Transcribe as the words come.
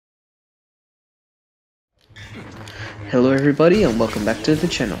Hello everybody and welcome back to the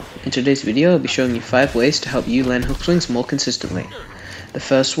channel. In today's video I'll be showing you 5 ways to help you land hook swings more consistently. The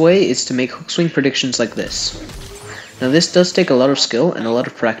first way is to make hook swing predictions like this. Now this does take a lot of skill and a lot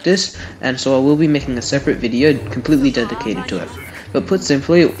of practice, and so I will be making a separate video completely dedicated to it. But put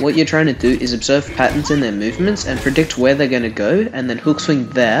simply, what you're trying to do is observe patterns in their movements and predict where they're going to go, and then hook swing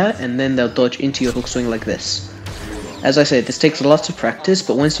there, and then they'll dodge into your hook swing like this. As I said, this takes lots of practice,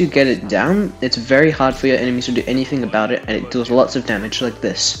 but once you get it down, it's very hard for your enemies to do anything about it, and it deals lots of damage like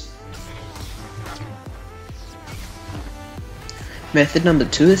this. Method number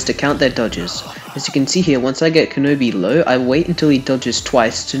 2 is to count their dodges. As you can see here, once I get Kenobi low, I wait until he dodges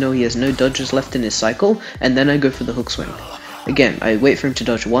twice to know he has no dodges left in his cycle, and then I go for the hook swing. Again, I wait for him to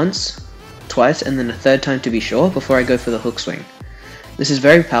dodge once, twice, and then a third time to be sure before I go for the hook swing. This is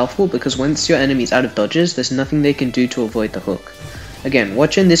very powerful because once your enemy's out of dodges, there's nothing they can do to avoid the hook. Again,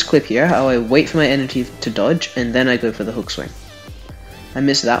 watch in this clip here how I wait for my enemy to dodge and then I go for the hook swing. I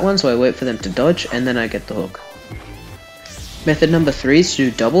missed that one, so I wait for them to dodge and then I get the hook. Method number 3 is to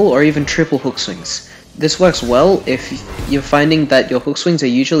do double or even triple hook swings. This works well if you're finding that your hook swings are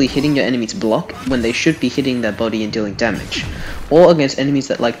usually hitting your enemy's block when they should be hitting their body and dealing damage, or against enemies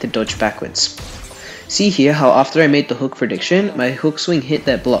that like to dodge backwards. See here how after I made the hook prediction, my hook swing hit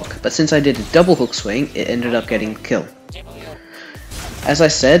their block, but since I did a double hook swing, it ended up getting the kill. As I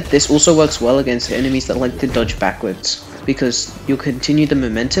said, this also works well against enemies that like to dodge backwards, because you'll continue the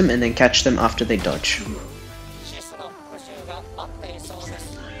momentum and then catch them after they dodge.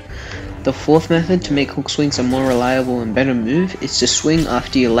 The fourth method to make hook swings a more reliable and better move is to swing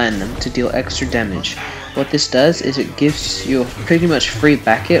after you land them to deal extra damage. What this does is it gives you pretty much free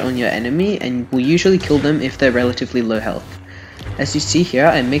back hit on your enemy and will usually kill them if they're relatively low health. As you see here,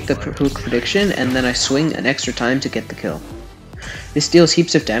 I make the hook prediction and then I swing an extra time to get the kill. This deals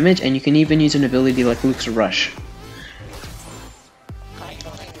heaps of damage, and you can even use an ability like Luke's Rush.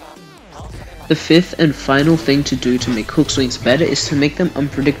 The fifth and final thing to do to make hook swings better is to make them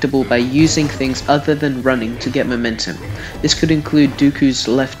unpredictable by using things other than running to get momentum. This could include Dooku's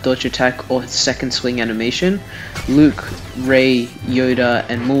left dodge attack or his second swing animation, Luke, Rey, Yoda,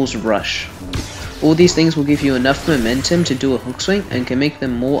 and Maul's rush. All these things will give you enough momentum to do a hook swing and can make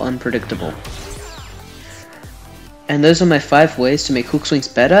them more unpredictable. And those are my 5 ways to make hook swings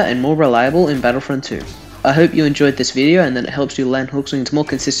better and more reliable in Battlefront 2. I hope you enjoyed this video and that it helps you land hook swings more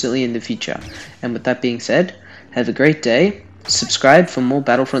consistently in the future. And with that being said, have a great day, subscribe for more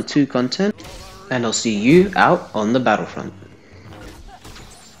Battlefront 2 content, and I'll see you out on the Battlefront.